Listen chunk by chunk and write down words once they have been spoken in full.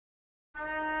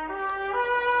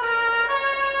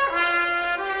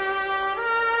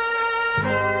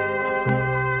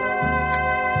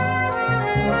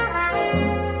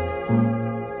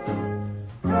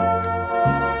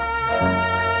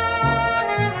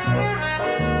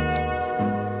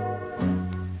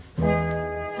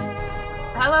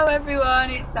everyone,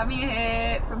 it's Sammy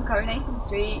here from Coronation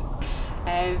Street.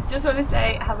 Just want to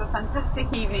say have a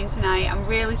fantastic evening tonight. I'm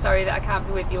really sorry that I can't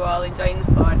be with you all enjoying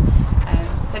the fun.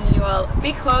 Sending you all a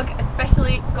big hug,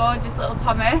 especially gorgeous little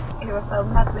Thomas, who I fell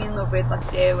madly in love with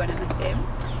last year when I met him.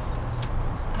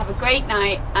 Have a great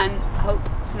night and hope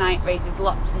tonight raises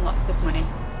lots and lots of money.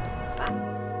 Bye.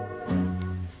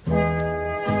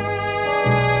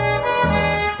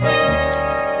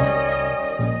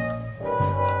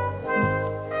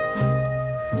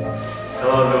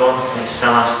 Hello everyone, it's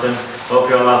Sam Aston. Hope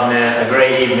you're all having a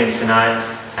great evening tonight,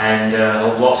 and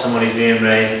hope lots of money's being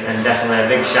raised, and definitely a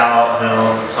big shout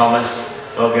out to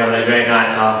Thomas. Hope you're having a great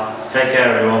night, pal. Take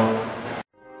care everyone.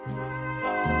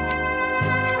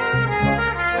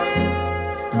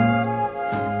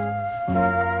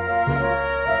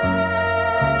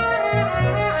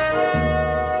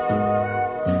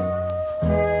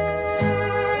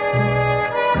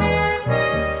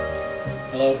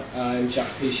 Hello, I'm Jack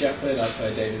P. Shepherd. I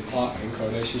play David Park in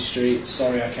Coronation Street.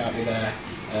 Sorry I can't be there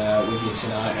with you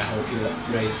tonight. I hope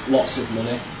you raise lots of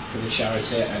money for the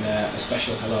charity, and a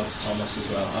special hello to Thomas as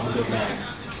well. Have a good night.